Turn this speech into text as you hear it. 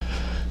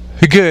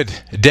Good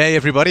day,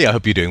 everybody. I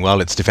hope you're doing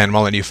well. It's Stefan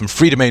Molyneux from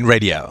Free Domain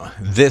Radio.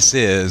 This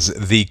is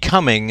the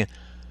coming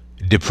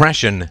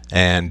depression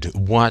and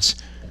what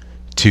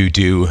to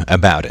do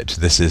about it.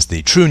 This is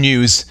the True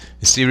News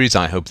series.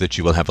 I hope that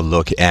you will have a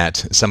look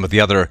at some of the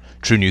other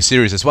True News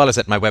series, as well as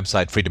at my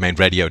website,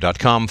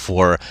 freedomainradio.com,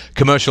 for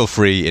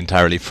commercial-free,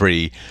 entirely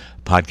free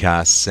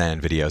podcasts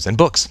and videos and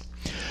books.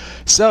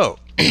 So,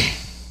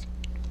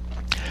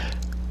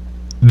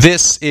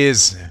 this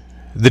is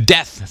the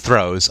death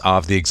throes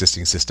of the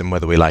existing system,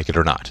 whether we like it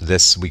or not.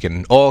 This we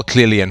can all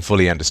clearly and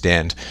fully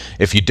understand.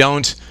 If you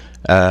don't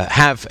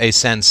have a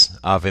sense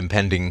of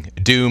impending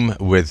doom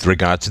with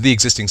regard to the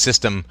existing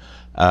system,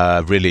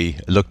 really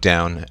look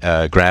down,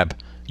 grab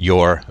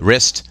your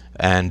wrist,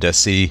 and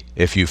see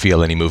if you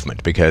feel any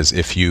movement. Because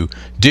if you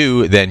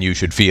do, then you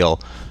should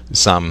feel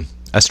some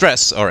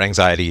stress or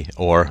anxiety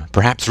or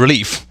perhaps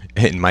relief,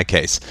 in my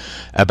case,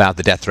 about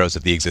the death throes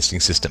of the existing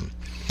system.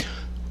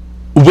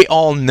 We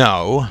all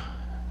know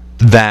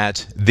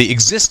that the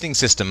existing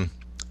system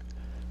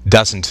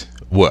doesn't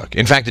work.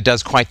 In fact, it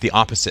does quite the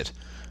opposite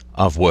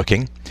of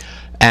working,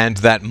 and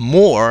that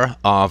more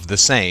of the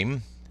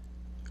same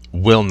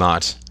will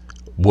not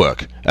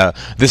work.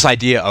 This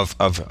idea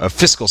of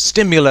fiscal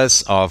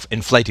stimulus, of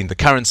inflating the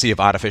currency, of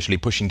artificially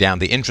pushing down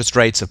the interest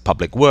rates, of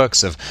public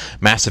works, of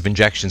massive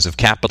injections of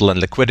capital and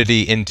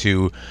liquidity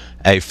into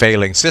a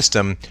failing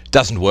system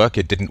doesn't work.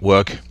 It didn't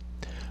work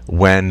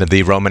when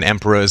the Roman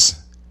emperors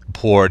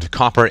poured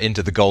copper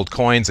into the gold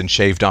coins and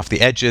shaved off the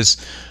edges.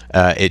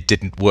 It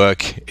didn't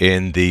work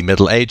in the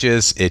Middle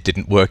Ages. It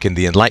didn't work in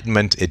the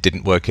Enlightenment. It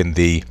didn't work in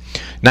the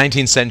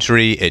 19th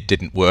century. It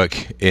didn't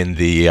work in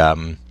the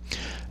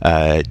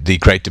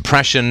Great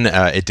Depression.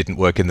 It didn't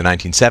work in the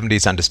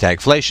 1970s under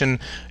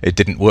stagflation. It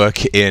didn't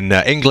work in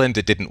England.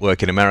 It didn't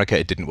work in America.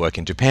 It didn't work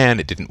in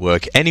Japan. It didn't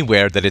work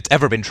anywhere that it's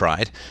ever been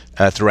tried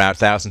throughout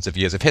thousands of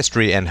years of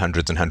history and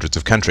hundreds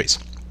of countries.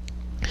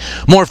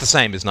 More of the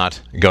same is not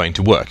going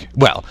to work.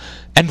 Well,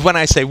 and when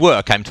I say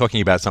work, I'm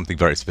talking about something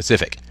very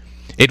specific.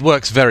 It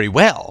works very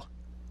well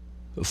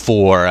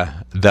for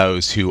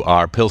those who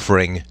are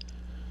pilfering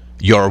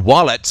your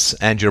wallets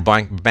and your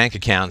bank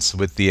accounts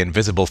with the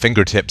invisible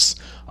fingertips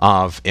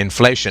of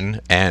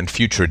inflation and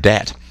future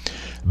debt.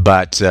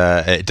 But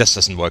it just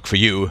doesn't work for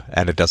you,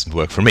 and it doesn't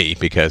work for me,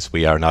 because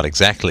we are not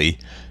exactly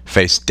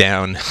face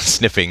down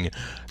sniffing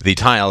the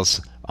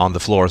tiles on the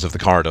floors of the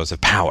corridors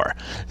of power.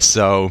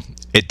 So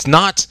it's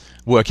not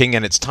working,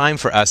 and it's time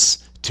for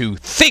us to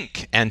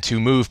think and to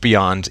move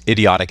beyond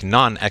idiotic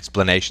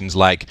non-explanations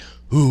like,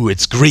 ooh,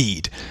 it's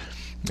greed.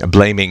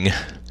 Blaming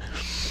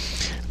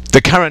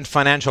the current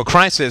financial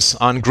crisis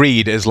on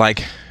greed is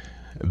like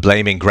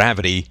blaming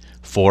gravity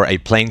for a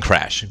plane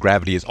crash.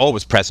 Gravity is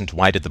always present.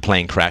 Why did the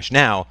plane crash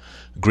now?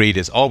 Greed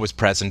is always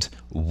present.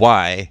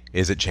 Why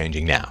is it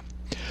changing now?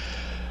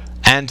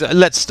 And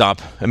let's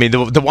stop. I mean,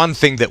 the one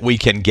thing that we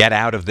can get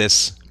out of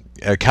this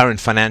current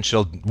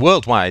financial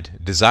worldwide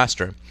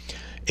disaster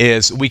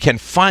is we can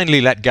finally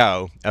let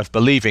go of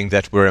believing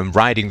that we're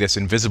riding this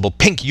invisible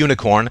pink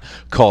unicorn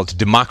called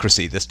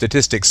democracy. The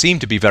statistics seem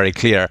to be very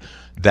clear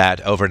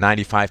that over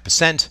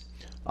 95%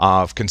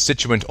 of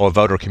constituent or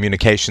voter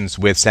communications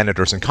with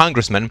senators and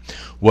congressmen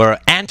were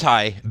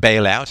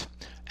anti-bailout,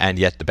 and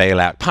yet the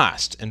bailout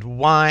passed. And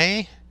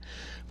why?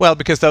 Well,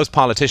 because those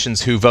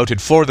politicians who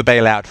voted for the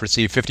bailout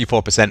received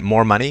 54%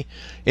 more money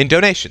in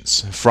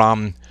donations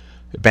from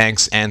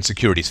banks and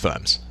securities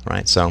firms,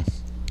 right? So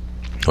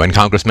when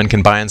congressmen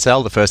can buy and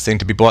sell, the first thing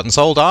to be bought and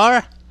sold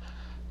are,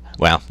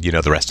 well, you know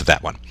the rest of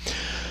that one.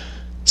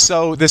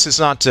 So this is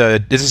not,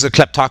 this is a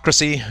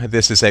kleptocracy.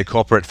 This is a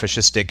corporate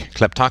fascistic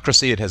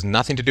kleptocracy. It has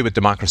nothing to do with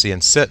democracy,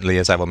 and certainly,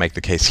 as I will make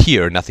the case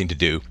here, nothing to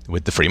do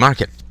with the free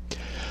market.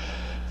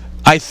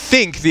 I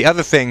think the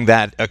other thing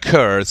that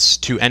occurs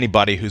to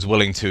anybody who's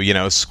willing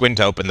to, squint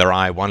open their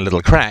eye one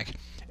little crack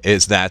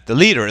is that the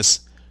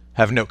leaders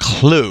have no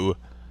clue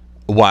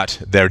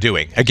what they're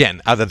doing.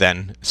 Again, other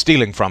than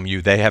stealing from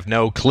you, they have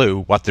no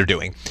clue what they're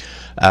doing.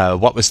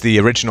 What was the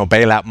original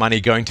bailout money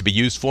going to be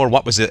used for?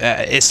 What was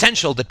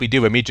essential that we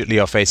do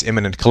immediately or face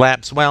imminent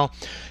collapse? Well,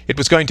 it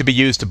was going to be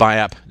used to buy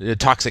up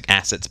toxic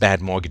assets,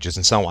 bad mortgages,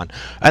 and so on.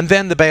 And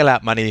then the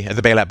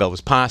bailout bill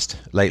was passed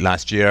late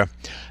last year.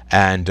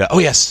 And,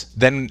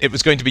 then it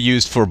was going to be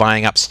used for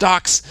buying up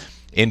stocks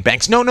in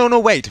banks. No,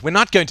 wait. We're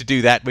not going to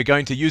do that. We're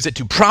going to use it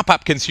to prop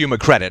up consumer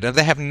credit. And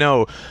they have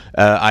no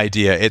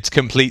idea. It's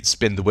complete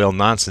spin-the-wheel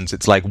nonsense.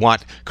 It's like,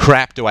 what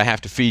crap do I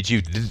have to feed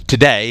you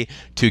today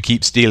to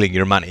keep stealing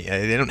your money?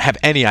 They don't have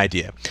any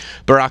idea.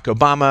 Barack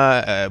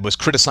Obama was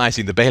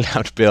criticizing the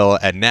bailout bill,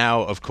 and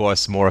now, of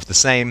course, more of the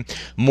same.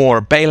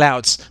 More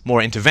bailouts,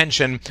 more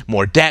intervention,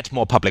 more debt,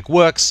 more public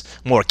works,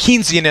 more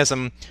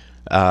Keynesianism,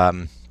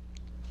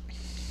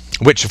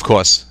 which, of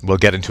course, we'll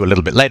get into a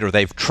little bit later.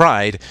 They've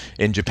tried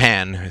in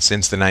Japan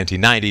since the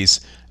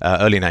 1990s,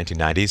 early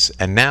 1990s,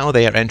 and now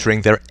they are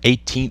entering their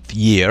 18th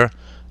year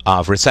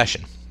of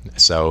recession.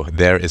 So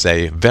there is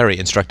a very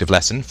instructive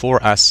lesson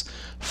for us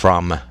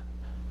from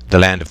the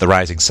land of the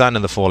rising sun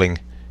and the falling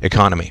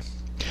economy.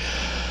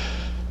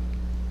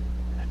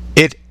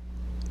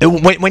 It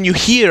when you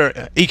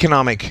hear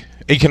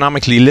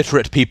economically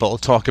literate people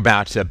talk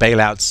about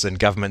bailouts and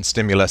government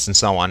stimulus and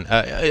so on,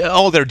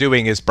 all they're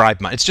doing is bribe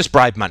money. It's just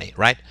bribe money,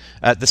 right?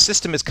 The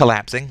system is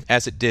collapsing,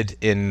 as it did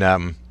in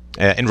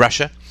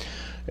Russia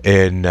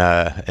in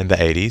the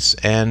 80s,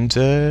 and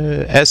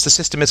as the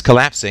system is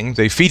collapsing,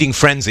 the feeding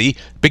frenzy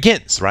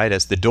begins, right?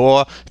 As the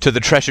door to the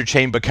treasure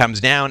chamber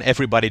comes down,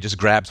 everybody just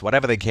grabs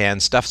whatever they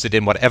can, stuffs it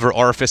in whatever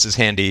orifice is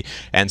handy,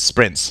 and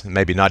sprints,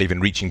 maybe not even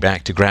reaching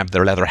back to grab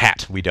their leather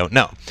hat. We don't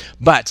know.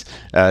 But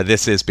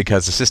this is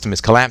because the system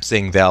is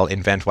collapsing. They'll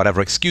invent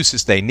whatever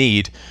excuses they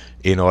need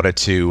in order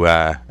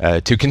to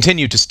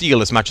continue to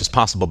steal as much as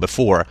possible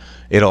before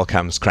it all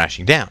comes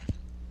crashing down.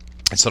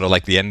 It's sort of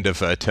like the end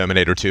of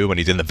Terminator 2 when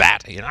he's in the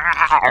vat,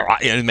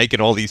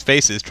 making all these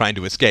faces trying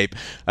to escape.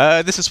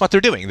 This is what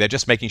they're doing. They're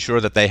just making sure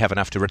that they have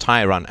enough to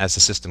retire on as the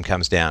system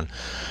comes down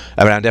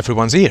around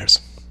everyone's ears.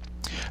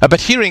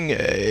 But hearing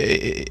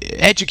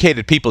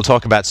educated people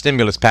talk about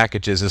stimulus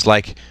packages is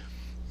like...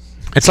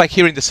 It's like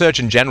hearing the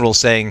Surgeon General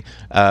saying,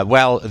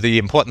 well, the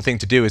important thing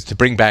to do is to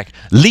bring back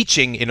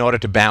leeching in order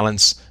to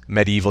balance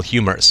medieval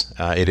humors.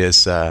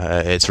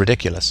 It's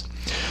ridiculous.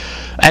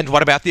 And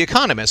what about the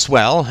economists?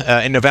 Well,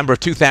 in November of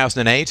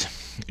 2008,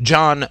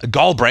 John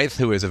Galbraith,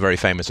 who is a very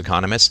famous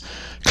economist,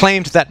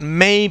 claimed that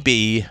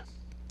maybe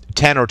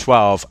 10 or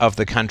 12 of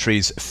the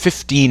country's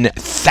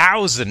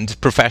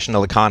 15,000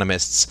 professional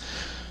economists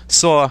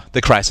saw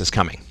the crisis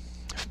coming.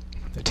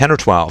 10 or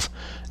 12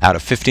 out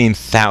of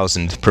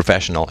 15,000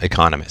 professional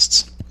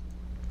economists.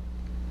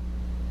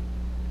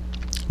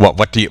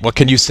 What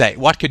can you say?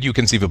 What could you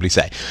conceivably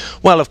say?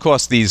 Well, of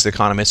course, these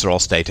economists are all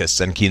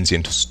statists and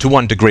Keynesians to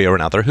one degree or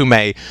another, who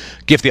may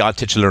give the odd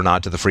titular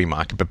nod to the free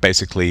market, but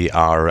basically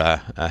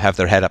have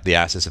their head up the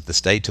asses of the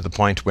state to the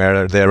point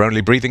where they're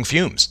only breathing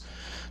fumes.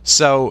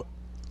 So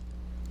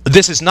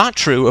this is not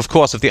true, of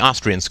course, of the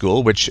Austrian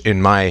school, which,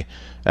 in my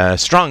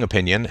strong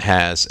opinion,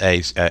 has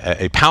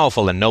a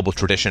powerful and noble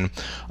tradition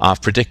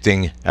of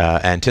predicting,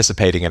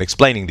 anticipating, and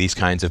explaining these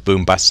kinds of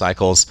boom-bust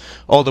cycles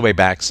all the way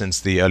back since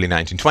the early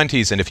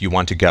 1920s. And if you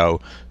want to go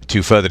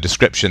to further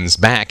descriptions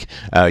back,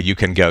 you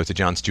can go to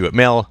John Stuart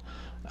Mill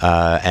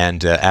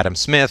and Adam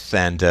Smith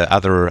and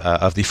other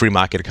of the free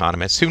market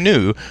economists who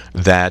knew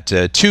that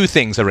two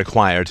things are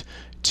required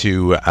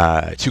to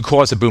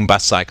cause a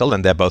boom-bust cycle,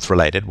 and they're both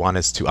related. One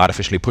is to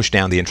artificially push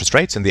down the interest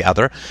rates, and the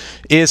other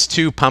is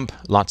to pump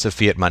lots of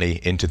fiat money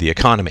into the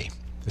economy.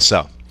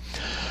 So,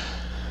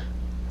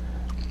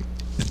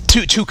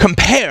 to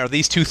compare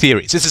these two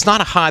theories, this is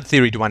not a hard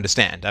theory to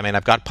understand. I mean,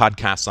 I've got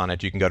podcasts on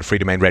it. You can go to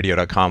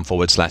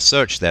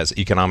freedomainradio.com/search. There's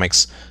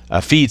economics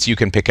feeds you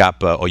can pick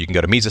up, or you can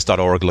go to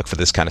Mises.org, look for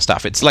this kind of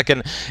stuff. It's like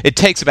it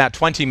takes about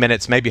 20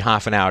 minutes, maybe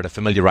half an hour to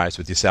familiarize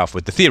with yourself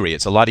with the theory.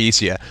 It's a lot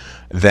easier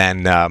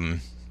than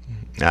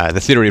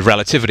the theory of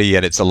relativity,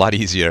 and it's somewhat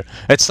easier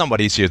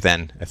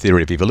than a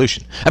theory of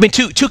evolution. I mean,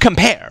 to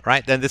compare,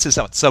 right? And this is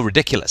so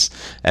ridiculous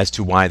as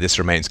to why this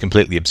remains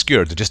completely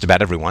obscure to just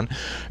about everyone.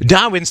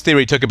 Darwin's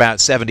theory took about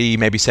 70,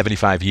 maybe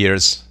 75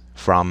 years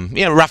from,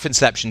 rough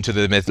inception to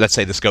let's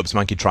say the Scopes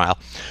monkey trial.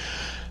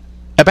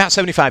 About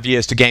 75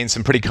 years to gain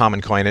some pretty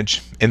common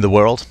coinage in the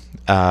world.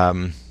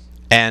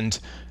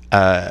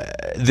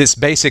 This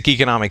basic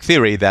economic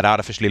theory that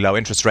artificially low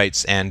interest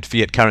rates and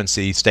fiat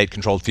currency,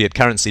 state-controlled fiat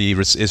currency,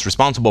 is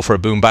responsible for a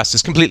boom-bust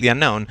is completely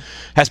unknown,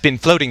 has been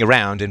floating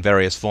around in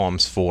various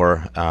forms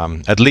for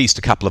at least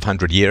a couple of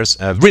hundred years,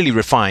 really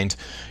refined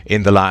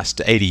in the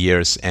last 80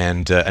 years,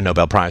 and a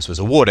Nobel Prize was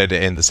awarded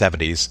in the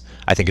 70s,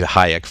 I think, to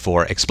Hayek,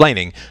 for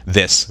explaining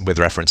this with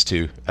reference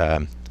to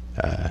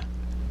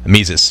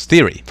Mises'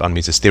 theory, von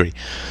Mises' theory.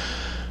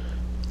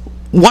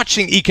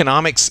 Watching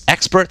economics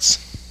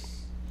experts,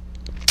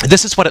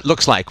 this is what it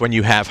looks like when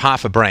you have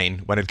half a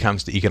brain when it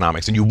comes to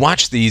economics, and you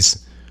watch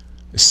these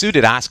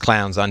suited ass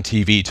clowns on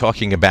TV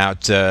talking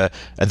about that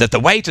the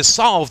way to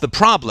solve the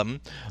problem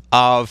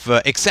of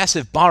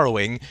excessive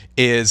borrowing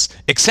is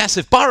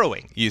excessive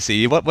borrowing. You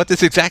see, what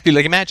this exactly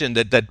like? Imagine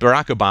that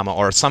Barack Obama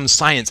or some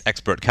science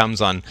expert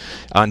comes on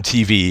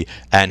TV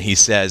and he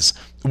says,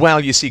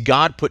 well, you see,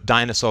 God put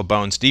dinosaur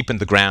bones deep in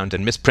the ground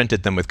and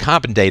misprinted them with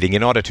carbon dating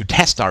in order to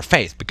test our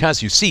faith,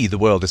 because you see, the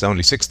world is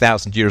only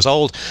 6,000 years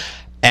old,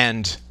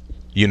 and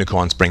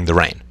unicorns bring the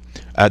rain.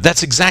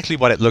 That's exactly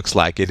what it looks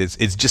like.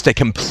 It's just a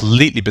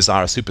completely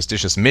bizarre,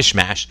 superstitious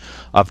mishmash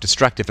of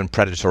destructive and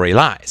predatory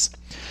lies.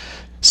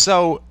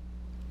 So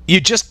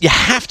you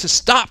have to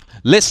stop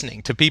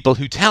listening to people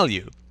who tell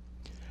you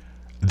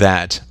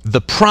that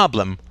the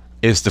problem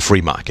is the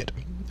free market.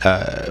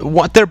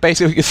 What they're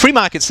basically, free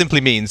market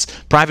simply means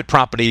private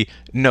property,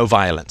 no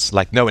violence,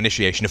 like no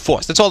initiation of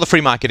force. That's all the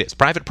free market is.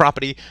 Private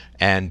property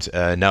and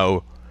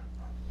no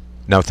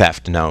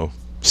theft, no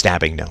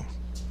stabbing, no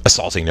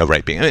assaulting, no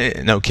raping,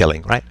 no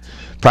killing, right?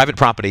 Private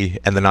property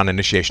and the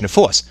non-initiation of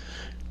force.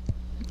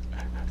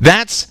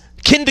 That's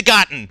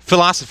kindergarten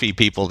philosophy,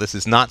 people. This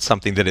is not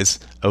something that is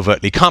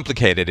overtly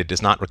complicated. It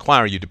does not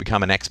require you to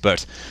become an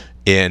expert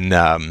in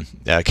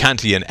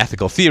Kantian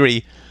ethical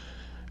theory.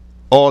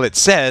 all it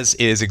says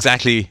is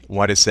exactly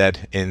what is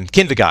said in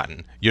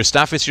kindergarten. Your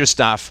stuff is your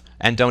stuff,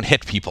 and don't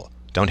hit people.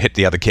 Don't hit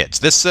the other kids.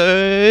 This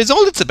is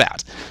all it's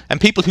about. And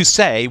people who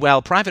say,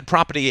 well, private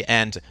property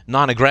and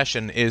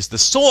non-aggression is the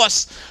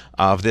source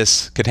of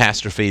this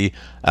catastrophe,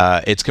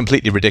 it's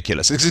completely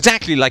ridiculous. It's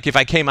exactly like if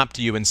I came up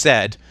to you and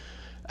said,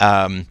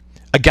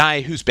 a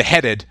guy who's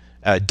beheaded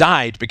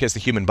died because the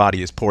human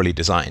body is poorly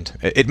designed.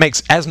 It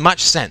makes as much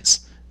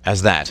sense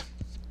as that.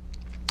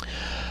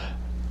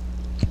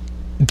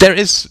 There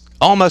is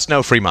almost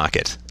no free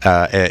market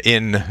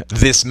in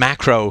this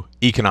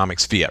macroeconomic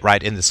sphere,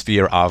 right? In the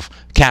sphere of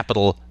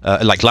capital,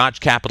 like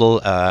large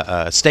capital,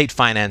 state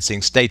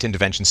financing, state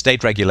intervention,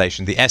 state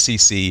regulation, the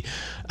SEC,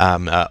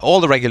 all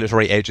the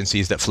regulatory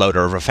agencies that float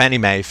over, Fannie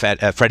Mae,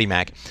 Freddie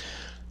Mac.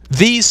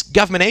 These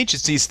government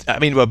agencies, I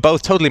mean, were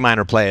both totally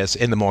minor players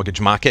in the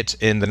mortgage market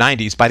in the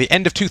 90s. By the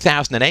end of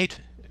 2008,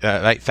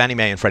 right, Fannie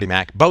Mae and Freddie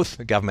Mac,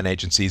 both government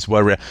agencies,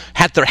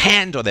 had their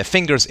hand or their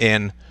fingers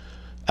in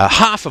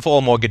half of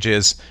all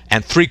mortgages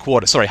and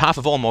half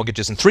of all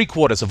mortgages and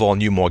 3/4 of all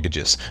new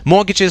mortgages.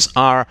 Mortgages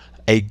are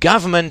a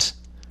government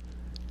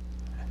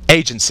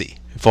agency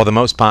for the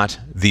most part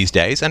these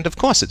days, and of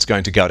course it's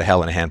going to go to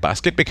hell in a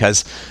handbasket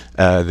because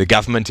the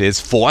government is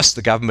force,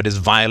 the government is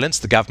violence,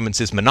 the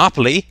government is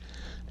monopoly,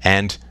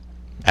 and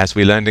as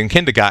we learned in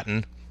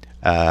kindergarten,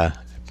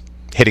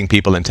 hitting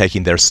people and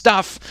taking their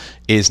stuff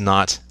is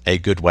not a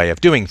good way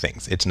of doing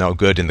things. It's no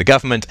good in the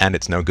government, and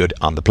it's no good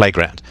on the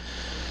playground.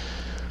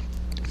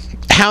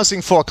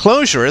 Housing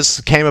foreclosures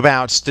came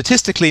about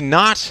statistically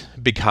not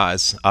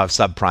because of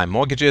subprime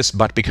mortgages,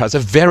 but because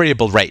of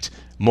variable rate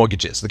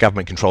mortgages. The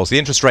government controls the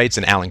interest rates,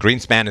 and Alan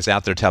Greenspan is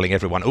out there telling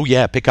everyone, oh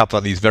yeah, pick up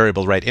on these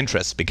variable rate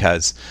interests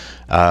because,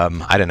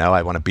 I don't know,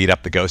 I want to beat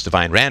up the ghost of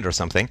Ayn Rand or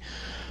something.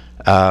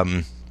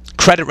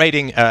 Credit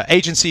rating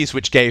agencies,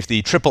 which gave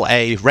the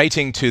AAA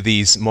rating to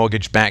these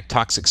mortgage-backed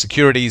toxic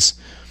securities,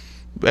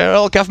 they're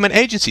all government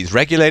agencies,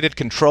 regulated,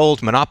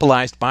 controlled,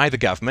 monopolized by the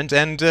government.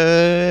 And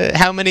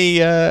how many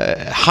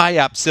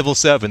high-up civil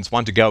servants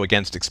want to go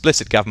against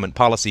explicit government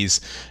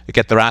policies that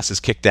get their asses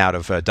kicked out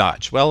of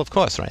Dodge? Well, of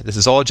course, right? This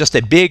is all just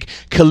a big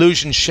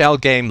collusion, shell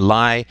game,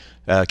 lie,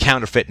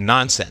 counterfeit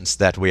nonsense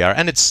that we are.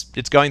 And it's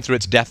going through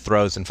its death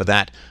throes, and for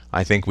that,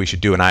 I think we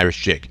should do an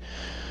Irish jig.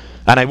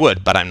 And I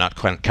would, but I'm not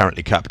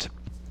currently cupped.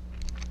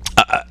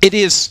 It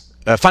is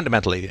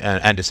fundamentally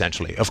and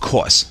essentially, of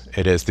course,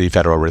 it is the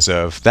Federal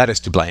Reserve that is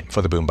to blame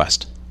for the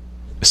boom-bust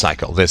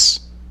cycle. This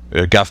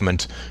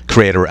government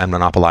creator and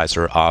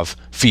monopolizer of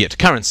fiat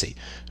currency.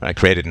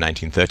 Created in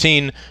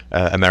 1913,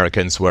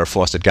 Americans were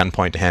forced at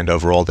gunpoint to hand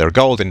over all their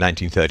gold in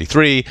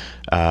 1933.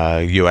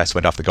 U.S.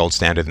 went off the gold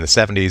standard in the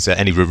 70s,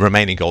 any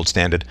remaining gold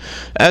standard.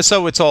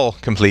 So it's all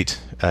complete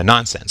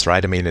nonsense,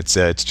 right? I mean, it's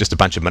just a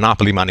bunch of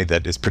monopoly money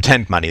that is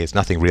pretend money. There's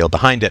nothing real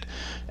behind it,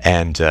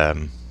 and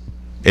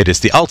it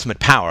is the ultimate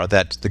power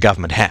that the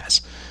government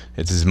has.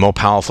 It is more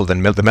powerful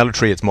than the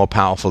military, it's more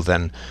powerful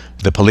than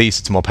the police,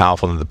 it's more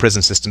powerful than the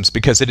prison systems,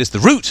 because it is the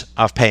root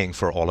of paying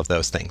for all of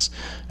those things.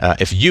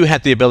 If you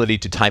had the ability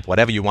to type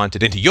whatever you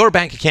wanted into your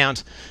bank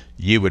account,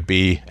 you would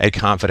be a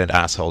confident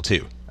asshole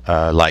too,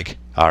 like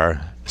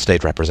our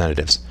state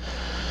representatives.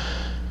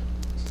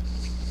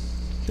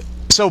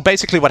 So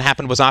basically what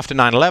happened was after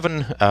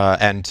 9/11,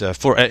 and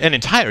for an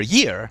entire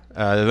year,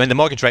 when the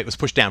mortgage rate was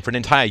pushed down, for an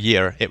entire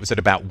year, it was at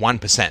about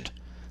 1%.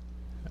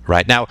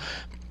 Right now,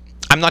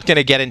 I'm not going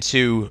to get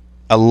into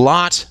a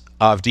lot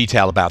of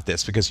detail about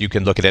this because you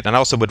can look at it, and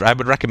also I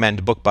would recommend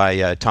a book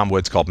by Tom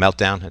Woods called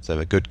Meltdown. It's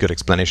a good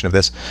explanation of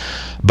this.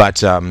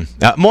 But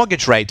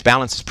mortgage rate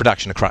balances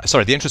production across.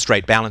 Sorry, the interest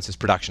rate balances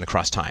production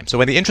across time. So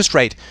when the interest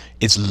rate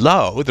is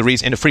low, the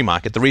reason in a free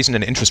market, the reason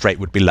an interest rate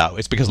would be low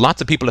is because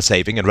lots of people are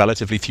saving and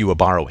relatively few are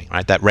borrowing.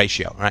 Right, that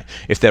ratio. Right,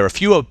 if there are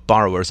fewer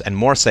borrowers and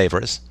more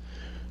savers,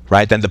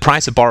 right, then the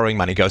price of borrowing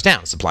money goes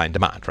down. Supply and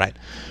demand. Right.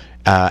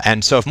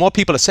 And so if more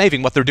people are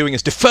saving, what they're doing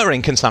is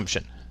deferring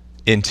consumption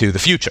into the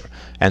future.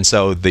 And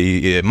so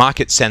the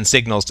market sends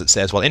signals that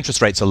says, well,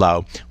 interest rates are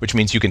low, which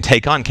means you can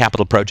take on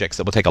capital projects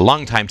that will take a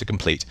long time to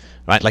complete,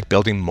 right? Like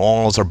building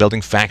malls or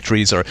building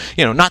factories, or,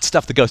 not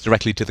stuff that goes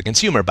directly to the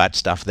consumer, but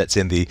stuff that's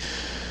in the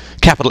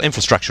capital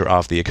infrastructure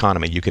of the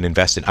economy. You can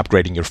invest in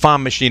upgrading your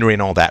farm machinery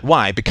and all that.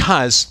 Why?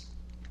 Because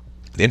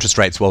the interest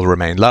rates will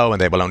remain low, and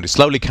they will only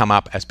slowly come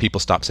up as people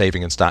stop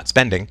saving and start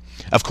spending.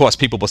 Of course,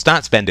 people will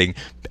start spending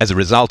as a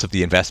result of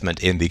the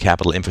investment in the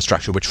capital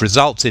infrastructure, which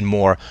results in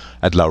more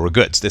at lower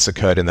goods. This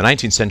occurred in the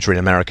 19th century in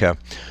America,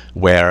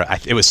 where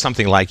it was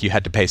something like you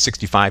had to pay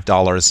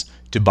 $65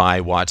 to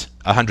buy what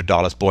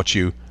 $100 bought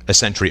you a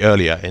century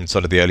earlier, in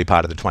sort of the early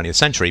part of the 20th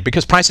century,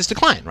 because prices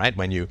decline, right?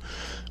 When you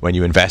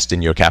invest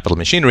in your capital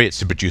machinery, it's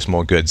to produce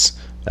more goods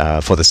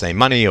for the same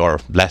money, or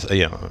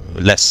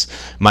less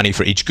money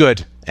for each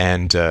good,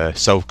 and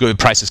so good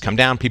prices come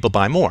down, people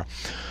buy more.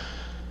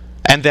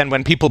 And then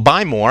when people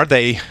buy more,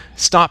 they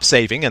stop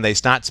saving and they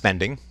start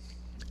spending,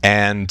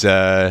 and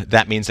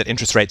that means that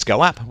interest rates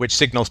go up, which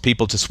signals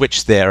people to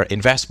switch their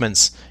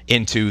investments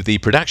into the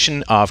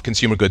production of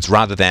consumer goods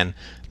rather than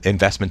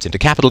investments into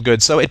capital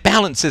goods. So it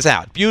balances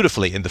out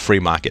beautifully in the free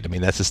market. I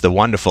mean, this is the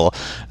wonderful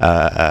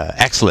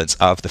excellence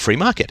of the free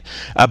market.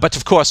 But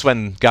of course,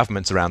 when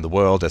governments around the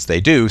world, as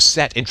they do,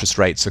 set interest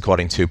rates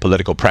according to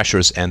political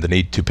pressures and the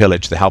need to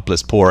pillage the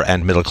helpless, poor,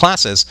 and middle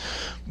classes,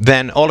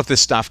 then all of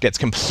this stuff gets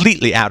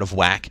completely out of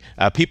whack.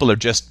 People are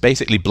just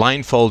basically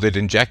blindfolded,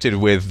 injected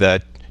with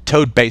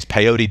toad-based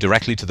peyote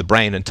directly to the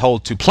brain and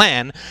told to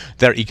plan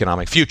their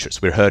economic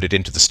futures. We're herded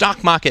into the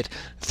stock market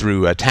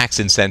through tax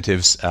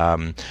incentives,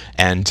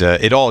 and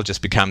it all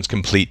just becomes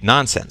complete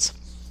nonsense.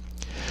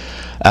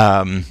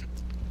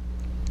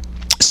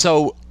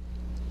 So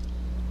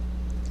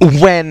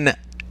when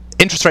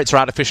interest rates are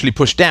artificially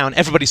pushed down,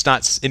 everybody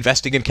starts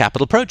investing in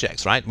capital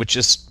projects, right? Which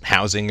is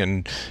housing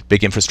and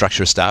big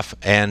infrastructure stuff.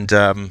 And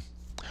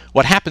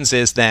what happens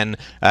is then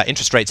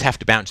interest rates have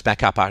to bounce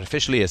back up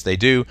artificially, as they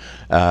do.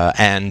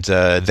 And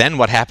then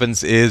what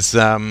happens is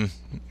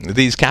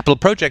these capital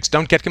projects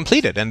don't get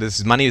completed, and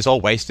this money is all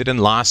wasted and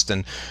lost,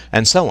 and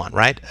so on,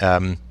 right?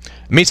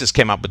 Mises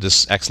came up with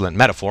this excellent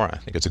metaphor. I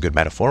think it's a good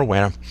metaphor,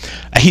 where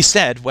he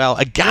said, well,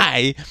 a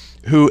guy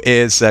who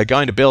is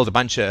going to build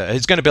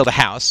a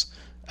house.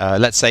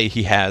 Let's say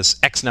he has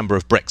X number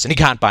of bricks, and he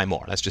can't buy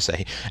more. Let's just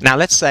say. Now,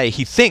 let's say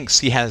he thinks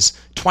he has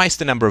twice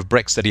the number of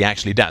bricks that he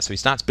actually does. So he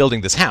starts building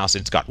this house,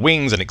 and it's got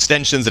wings and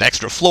extensions and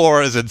extra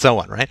floors and so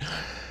on, right?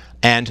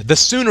 And the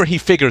sooner he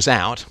figures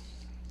out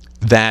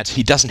that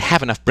he doesn't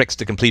have enough bricks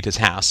to complete his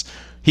house,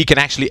 he can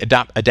actually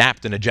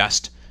adapt and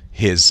adjust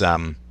his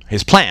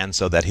plan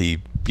so that he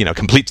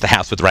completes the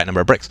house with the right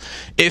number of bricks.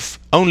 If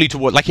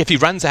he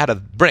runs out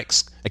of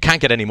bricks, it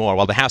can't get any more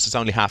while the house is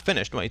only half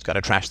finished, well, he's got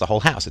to trash the whole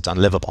house. It's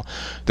unlivable.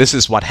 This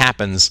is what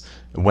happens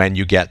when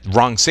you get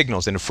wrong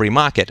signals in a free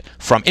market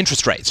from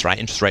interest rates, right?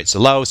 Interest rates are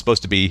low,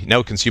 supposed to be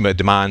no consumer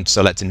demand,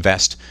 so let's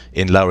invest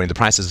in lowering the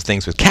prices of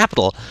things with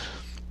capital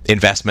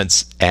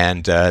investments,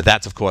 and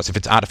that's, of course, if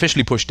it's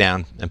artificially pushed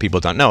down and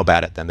people don't know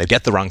about it, then they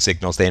get the wrong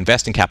signals. They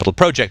invest in capital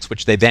projects,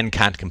 which they then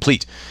can't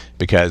complete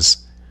because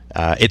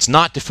it's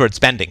not deferred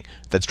spending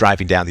that's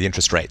driving down the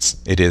interest rates.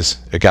 It is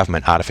a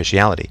government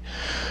artificiality.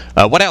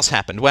 What else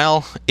happened?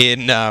 Well,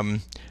 in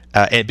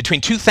between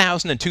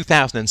 2000 and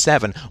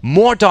 2007,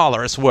 more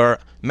dollars were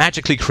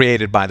magically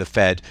created by the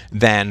Fed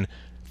than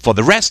for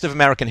the rest of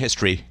American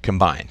history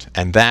combined,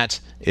 and that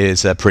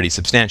is pretty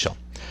substantial.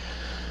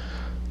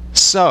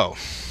 So,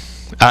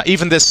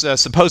 even this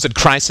supposed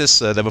crisis,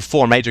 there were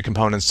four major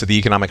components to the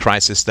economic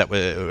crisis that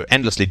were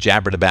endlessly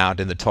jabbered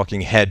about in the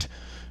talking head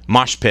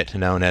mosh pit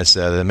known as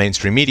the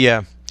mainstream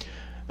media.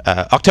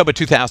 October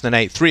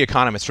 2008, 3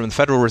 economists from the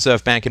Federal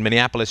Reserve Bank in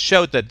Minneapolis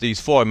showed that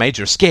these four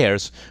major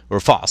scares were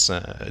false.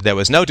 There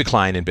was no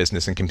decline in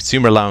business and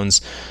consumer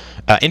loans.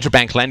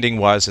 Interbank lending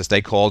was, as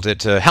they called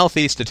it,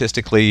 healthy.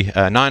 Statistically,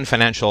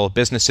 non-financial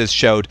businesses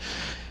showed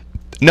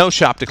no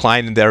sharp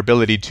decline in their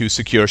ability to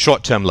secure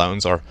short-term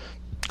loans, or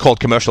called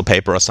commercial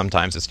paper, or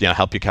sometimes it's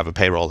help you cover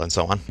payroll and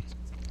so on.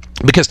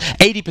 Because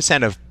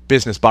 80% of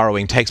business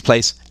borrowing takes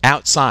place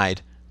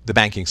outside the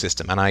banking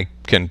system, and I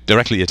can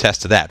directly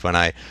attest to that. When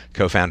I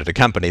co-founded a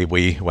company,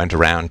 we went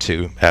around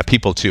to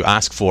people to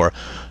ask for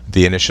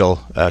the initial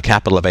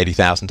capital of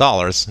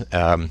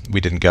 $80,000. We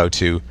didn't go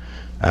to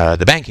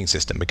the banking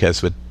system,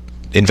 because with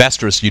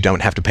investors you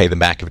don't have to pay them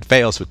back if it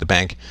fails. With the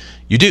bank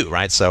you do,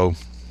 right? So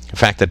the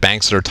fact that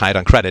banks are tight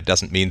on credit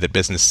doesn't mean that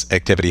business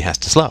activity has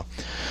to slow.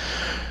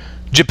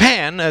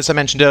 Japan, as I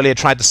mentioned earlier,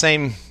 tried the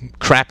same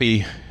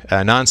crappy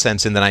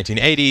nonsense in the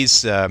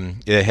 1980s.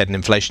 They had an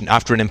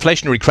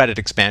inflationary credit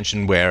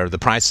expansion where the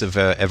price of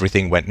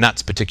everything went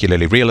nuts,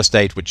 particularly real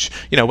estate, which,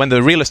 when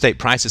the real estate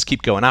prices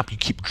keep going up, you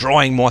keep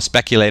drawing more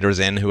speculators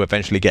in who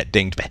eventually get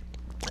dinged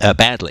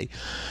badly.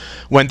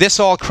 When this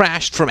all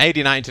crashed from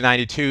 89 to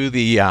 92,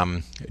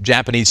 the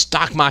Japanese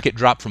stock market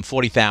dropped from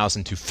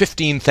 40,000 to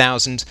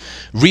 15,000.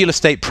 Real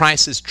estate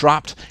prices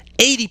dropped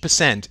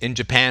 80% in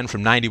Japan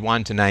from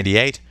 91 to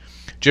 98.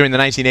 During the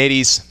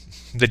 1980s,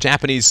 the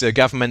Japanese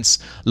governments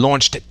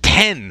launched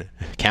 10,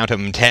 count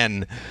them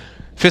 10,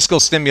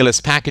 fiscal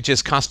stimulus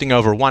packages costing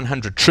over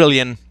 100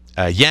 trillion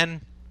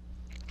yen.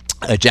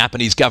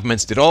 Japanese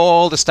governments did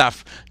all the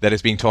stuff that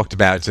is being talked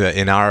about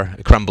in our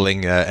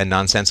crumbling and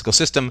nonsensical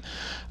system.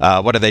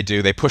 What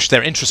do? They pushed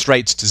their interest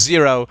rates to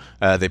zero.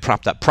 They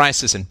propped up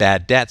prices and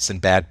bad debts and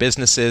bad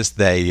businesses.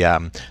 They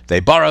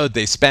borrowed,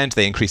 they spent,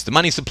 they increased the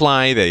money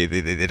supply. They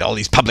did all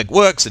these public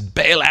works and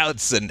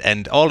bailouts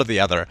and all of the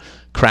other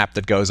crap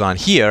that goes on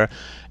here.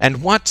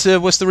 And what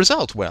was the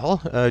result?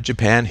 Well,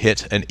 Japan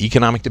hit an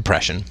economic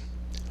depression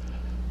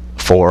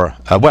for,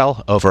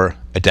 over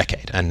a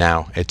decade. And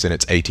now it's in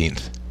its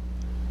 18th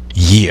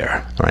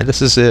year. All right,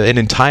 this is an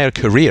entire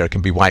career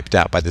can be wiped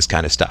out by this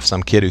kind of stuff.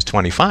 Some kid who's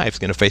 25 is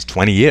going to face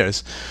 20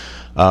 years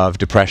of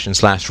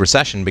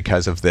depression/recession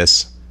because of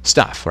this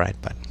stuff, right?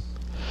 But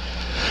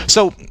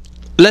so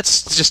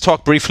let's just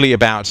talk briefly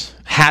about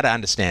how to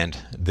understand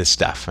this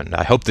stuff. And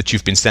I hope that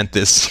you've been sent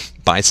this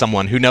by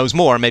someone who knows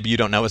more. Maybe you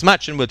don't know as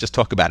much, and we'll just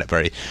talk about it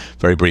very,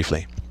 very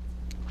briefly.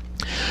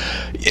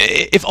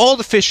 If all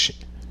the fish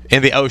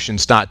in the ocean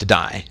start to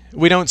die,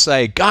 we don't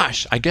say,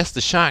 gosh, I guess the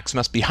sharks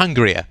must be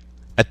hungrier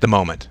at the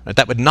moment. Right?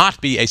 That would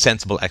not be a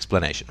sensible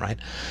explanation, right?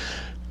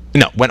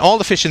 No, when all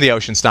the fish in the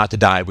ocean start to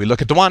die, we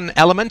look at the one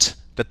element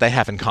that they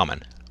have in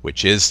common,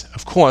 which is,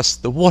 of course,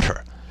 the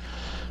water.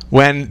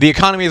 When the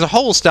economy as a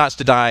whole starts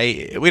to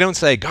die, we don't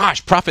say,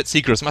 gosh, profit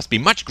seekers must be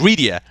much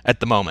greedier at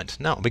the moment.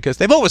 No, because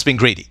they've always been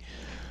greedy.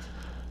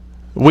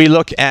 We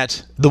look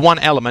at the one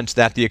element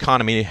that the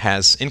economy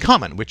has in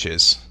common, which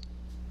is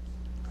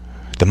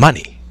the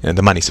money.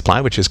 The money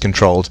supply, which is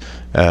controlled,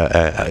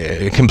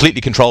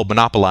 completely controlled,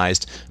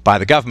 monopolized by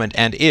the government,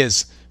 and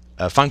is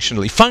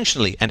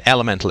functionally and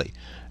elementally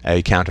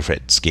a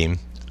counterfeit scheme,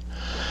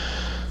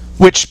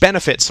 which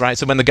benefits, right?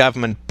 So when the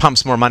government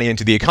pumps more money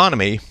into the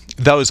economy,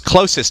 those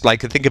closest,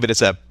 like think of it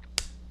as a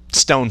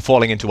stone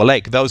falling into a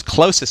lake, those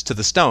closest to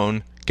the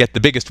stone get the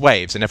biggest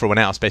waves, and everyone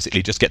else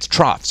basically just gets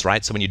troughs,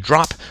 right? So when you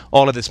drop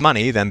all of this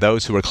money, then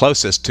those who are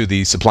closest to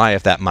the supply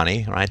of that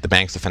money, right, the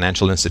banks, the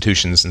financial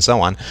institutions, and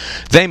so on,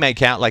 they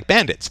make out like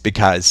bandits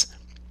because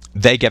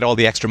they get all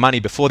the extra money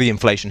before the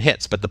inflation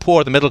hits. But the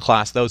poor, the middle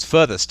class, those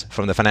furthest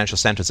from the financial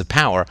centers of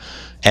power,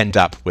 end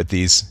up with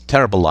these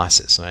terrible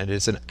losses. Right?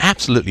 It's an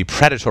absolutely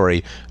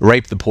predatory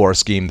rape the poor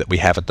scheme that we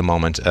have at the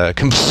moment,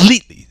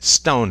 completely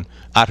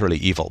utterly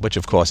evil, which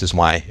of course is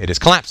why it is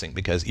collapsing,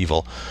 because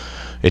evil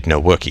it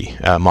no worky,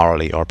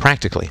 morally or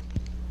practically.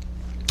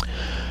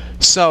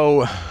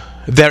 So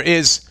there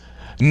is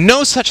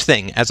no such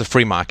thing as a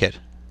free market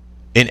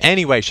in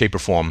any way, shape, or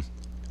form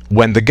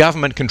when the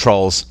government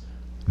controls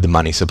the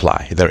money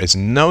supply. There is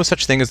no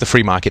such thing as the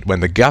free market when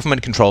the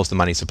government controls the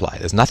money supply.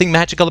 There's nothing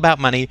magical about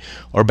money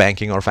or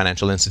banking or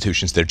financial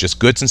institutions. They're just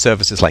goods and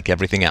services like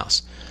everything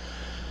else.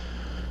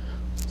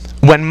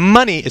 When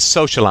money is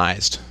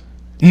socialized,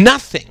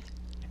 nothing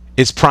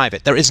is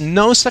private. There is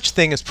no such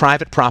thing as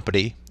private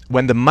property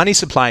when the money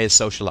supply is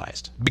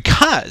socialized,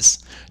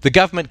 because the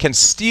government can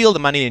steal the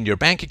money in your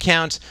bank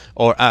account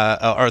or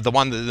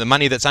the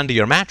money that's under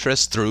your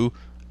mattress through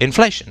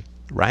inflation,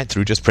 right?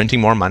 Through just printing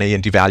more money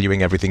and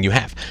devaluing everything you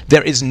have.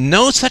 There is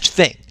no such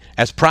thing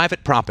as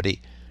private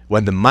property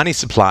when the money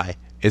supply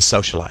is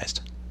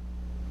socialized,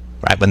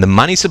 right? When the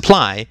money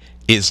supply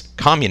is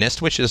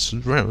communist, which is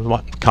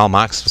what Karl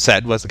Marx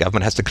said was the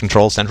government has to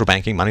control central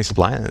banking, money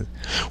supply.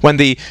 When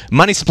the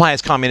money supply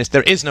is communist,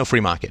 there is no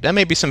free market. There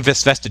may be some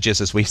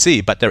vestiges as we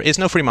see, but there is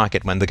no free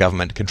market when the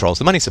government controls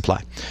the money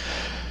supply.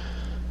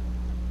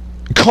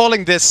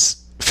 Calling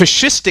this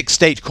fascistic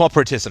state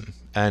corporatism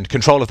and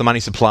control of the money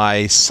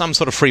supply some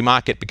sort of free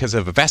market because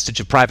of a vestige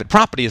of private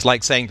property is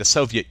like saying the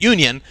Soviet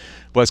Union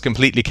was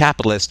completely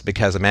capitalist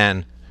because a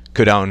man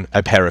could own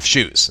a pair of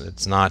shoes.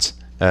 It's not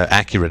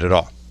accurate at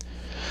all.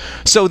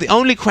 So the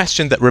only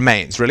question that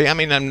remains, really, I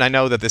mean, I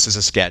know that this is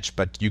a sketch,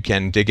 but you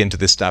can dig into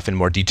this stuff in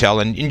more detail,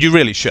 and you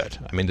really should.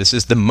 I mean, this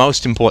is the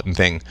most important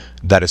thing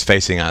that is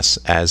facing us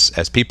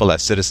as people,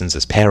 as citizens,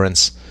 as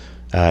parents,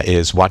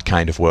 is what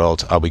kind of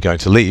world are we going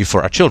to leave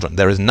for our children?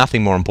 There is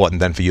nothing more important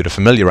than for you to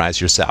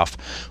familiarize yourself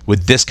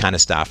with this kind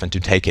of stuff and to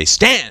take a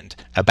stand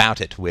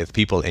about it with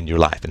people in your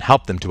life and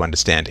help them to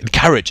understand,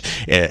 encourage,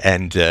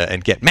 and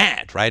get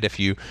mad, right?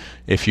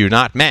 If you're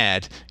not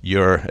mad,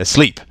 you're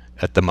asleep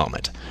at the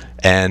moment.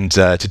 And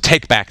to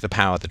take back the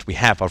power that we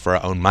have over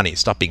our own money.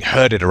 Stop being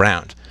herded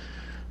around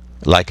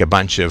like a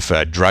bunch of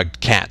drugged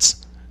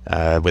cats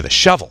with a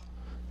shovel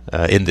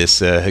in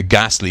this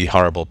ghastly,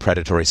 horrible,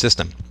 predatory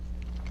system.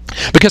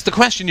 Because the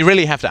question you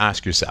really have to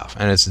ask yourself,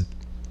 and it's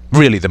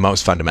really the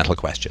most fundamental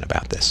question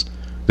about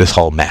this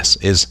whole mess,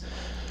 is,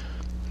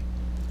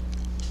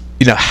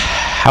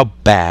 how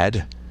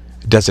bad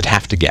does it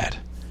have to get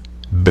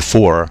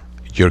before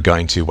you're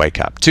going to wake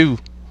up to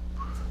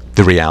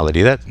the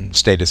reality that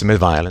statism is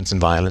violence, and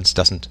violence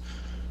doesn't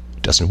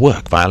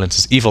work. Violence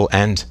is evil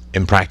and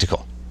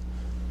impractical.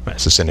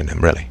 That's a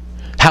synonym, really.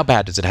 How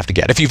bad does it have to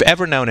get? If you've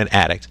ever known an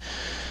addict,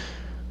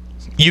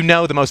 you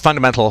know the most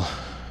fundamental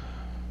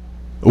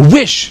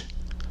wish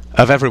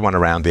of everyone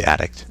around the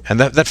addict. And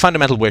that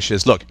fundamental wish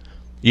is, look,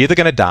 you're either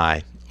going to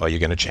die or you're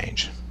going to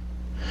change.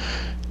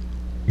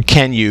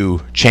 Can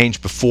you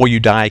change before you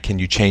die? Can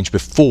you change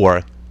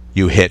before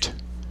you hit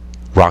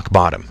rock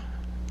bottom?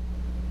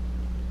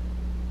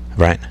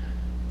 Right?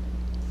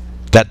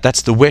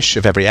 That's the wish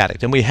of every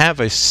addict. And we have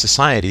a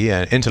society,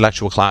 an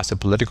intellectual class, a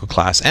political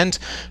class, and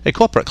a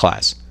corporate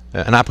class,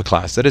 an upper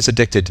class, that is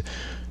addicted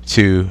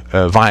to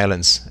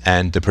violence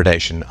and the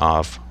predation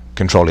of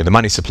controlling the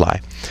money supply.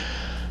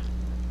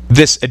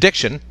 This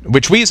addiction,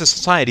 which we as a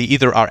society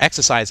either are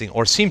exercising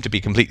or seem to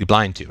be completely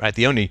blind to, right?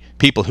 The only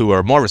people who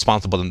are more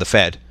responsible than the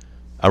Fed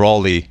are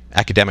all the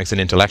academics and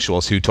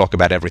intellectuals who talk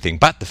about everything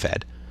but the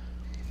Fed.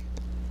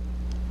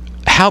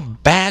 How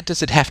bad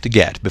does it have to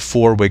get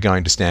before we're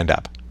going to stand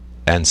up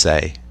and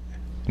say,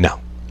 no,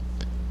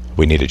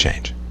 we need a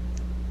change?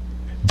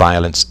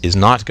 Violence is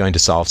not going to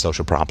solve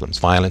social problems.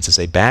 Violence is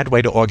a bad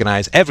way to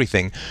organize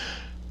everything,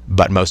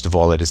 but most of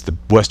all, it is the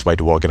worst way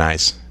to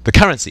organize the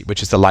currency,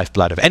 which is the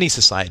lifeblood of any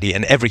society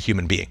and every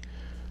human being.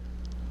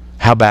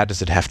 How bad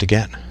does it have to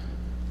get?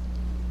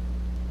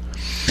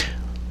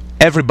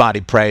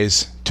 Everybody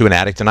prays to an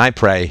addict, and I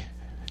pray,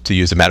 to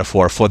use a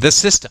metaphor, for this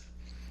system.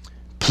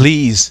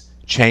 Please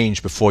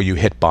change before you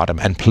hit bottom.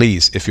 And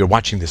please, if you're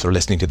watching this or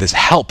listening to this,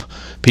 help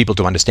people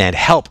to understand,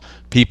 help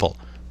people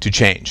to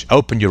change.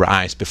 Open your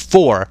eyes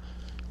before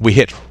we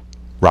hit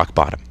rock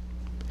bottom.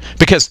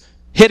 Because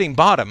hitting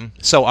bottom,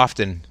 so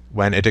often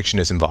when addiction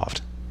is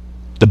involved,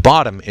 the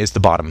bottom is the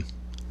bottom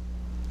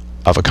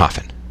of a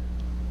coffin.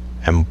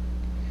 And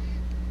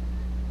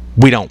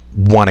we don't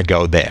want to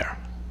go there.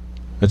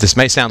 This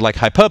may sound like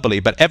hyperbole,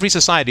 but every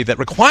society that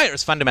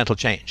requires fundamental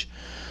change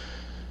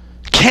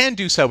can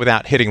do so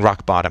without hitting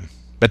rock bottom.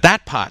 But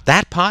that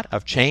part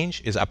of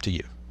change is up to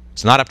you.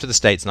 It's not up to the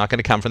state. It's not going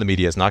to come from the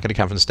media. It's not going to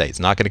come from the state. It's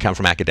not going to come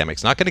from academics.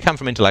 It's not going to come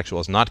from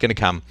intellectuals. It's not going to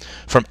come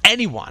from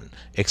anyone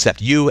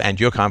except you and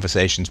your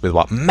conversations with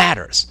what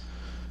matters,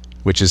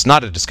 which is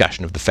not a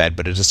discussion of the Fed,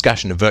 but a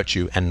discussion of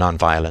virtue and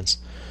nonviolence.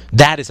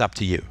 That is up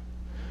to you.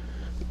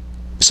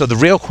 So the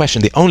real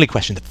question, the only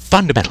question, the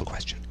fundamental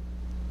question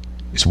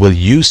is, will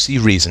you see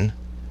reason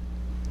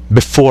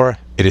before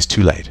it is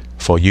too late?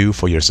 For you,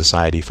 for your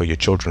society, for your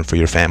children, for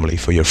your family,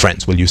 for your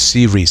friends. Will you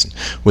see reason?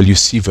 Will you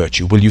see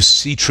virtue? Will you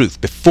see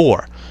truth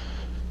before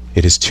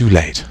it is too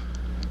late?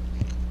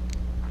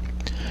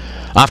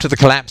 After the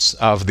collapse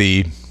of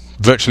the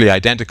virtually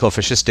identical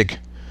fascistic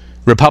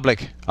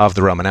Republic of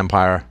the Roman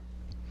Empire,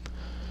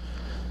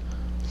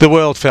 the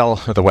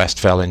West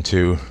fell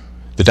into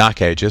the Dark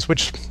Ages,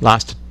 which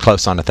lasted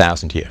close on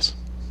 1,000 years.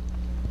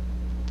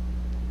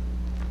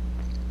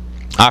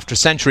 After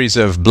centuries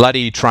of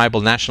bloody,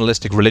 tribal,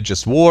 nationalistic,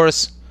 religious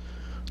wars,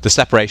 the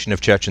separation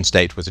of church and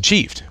state was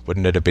achieved.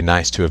 Wouldn't it have been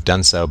nice to have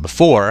done so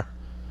before,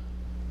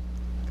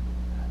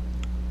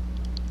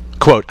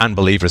 quote,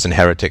 unbelievers and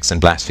heretics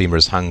and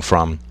blasphemers hung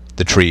from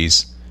the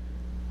trees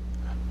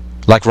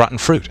like rotten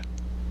fruit?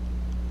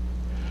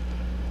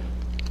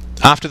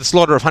 After the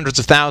slaughter of hundreds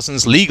of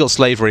thousands, legal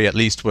slavery at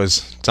least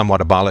was somewhat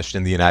abolished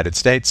in the United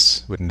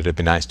States. Wouldn't it have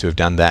been nice to have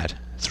done that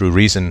through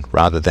reason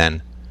rather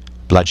than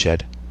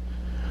bloodshed?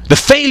 The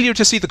failure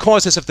to see the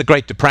causes of the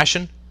Great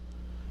Depression,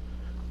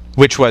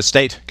 which was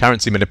state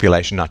currency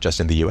manipulation, not just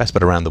in the US,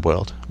 but around the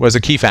world, was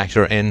a key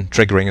factor in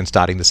triggering and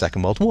starting the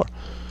Second World War.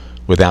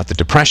 Without the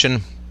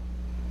Depression,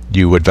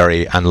 you would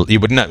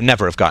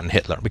never have gotten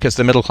Hitler, because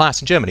the middle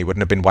class in Germany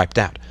wouldn't have been wiped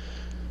out.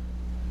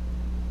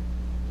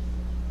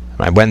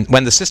 Right?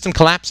 When the system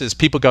collapses,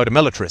 people go to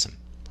militarism.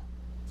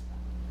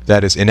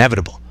 That is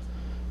inevitable.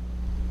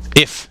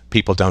 If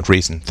people don't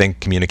reason, think,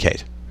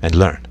 communicate, and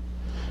learn.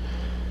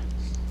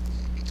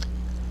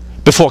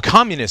 Before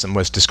communism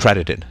was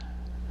discredited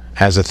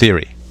as a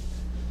theory,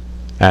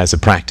 as a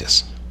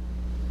practice,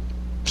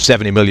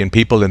 70 million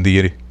people in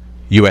the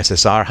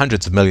USSR,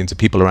 hundreds of millions of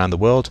people around the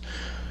world,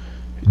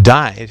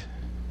 died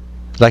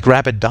like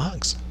rabid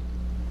dogs.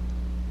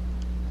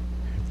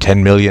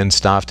 10 million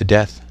starved to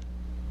death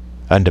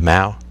under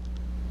Mao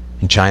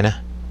in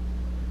China.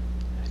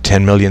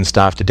 10 million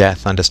starved to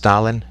death under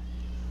Stalin.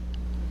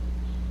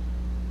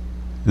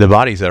 The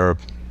bodies are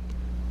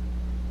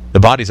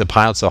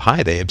piled so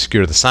high they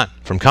obscure the sun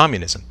from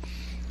communism.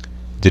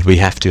 Did we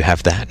have to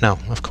have that? No,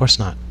 of course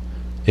not.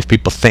 If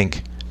people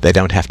think they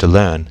don't have to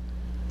learn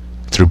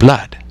through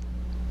blood.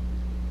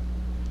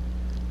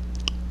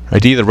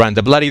 Right?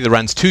 The blood either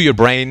runs to your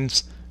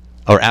brains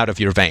or out of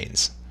your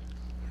veins.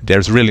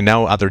 There's really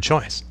no other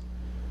choice.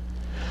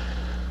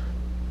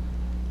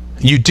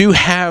 You do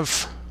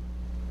have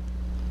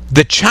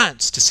the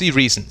chance to see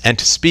reason and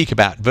to speak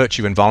about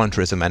virtue and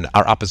voluntarism and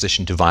our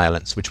opposition to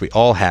violence, which we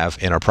all have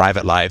in our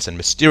private lives and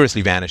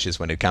mysteriously vanishes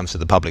when it comes to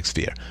the public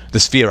sphere,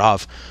 the sphere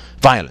of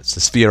violence, the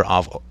sphere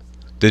of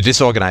the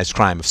disorganized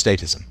crime of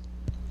statism.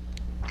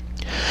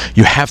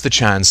 You have the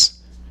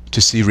chance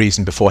to see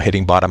reason before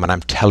hitting bottom, and I'm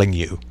telling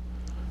you,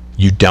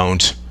 you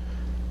don't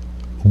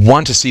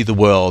want to see the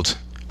world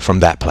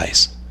from that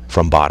place,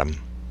 from bottom.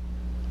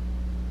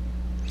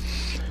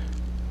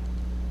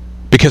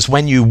 Because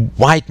when you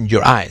widen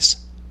your eyes,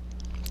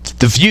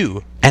 the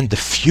view and the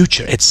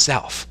future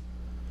itself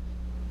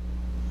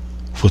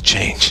will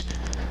change.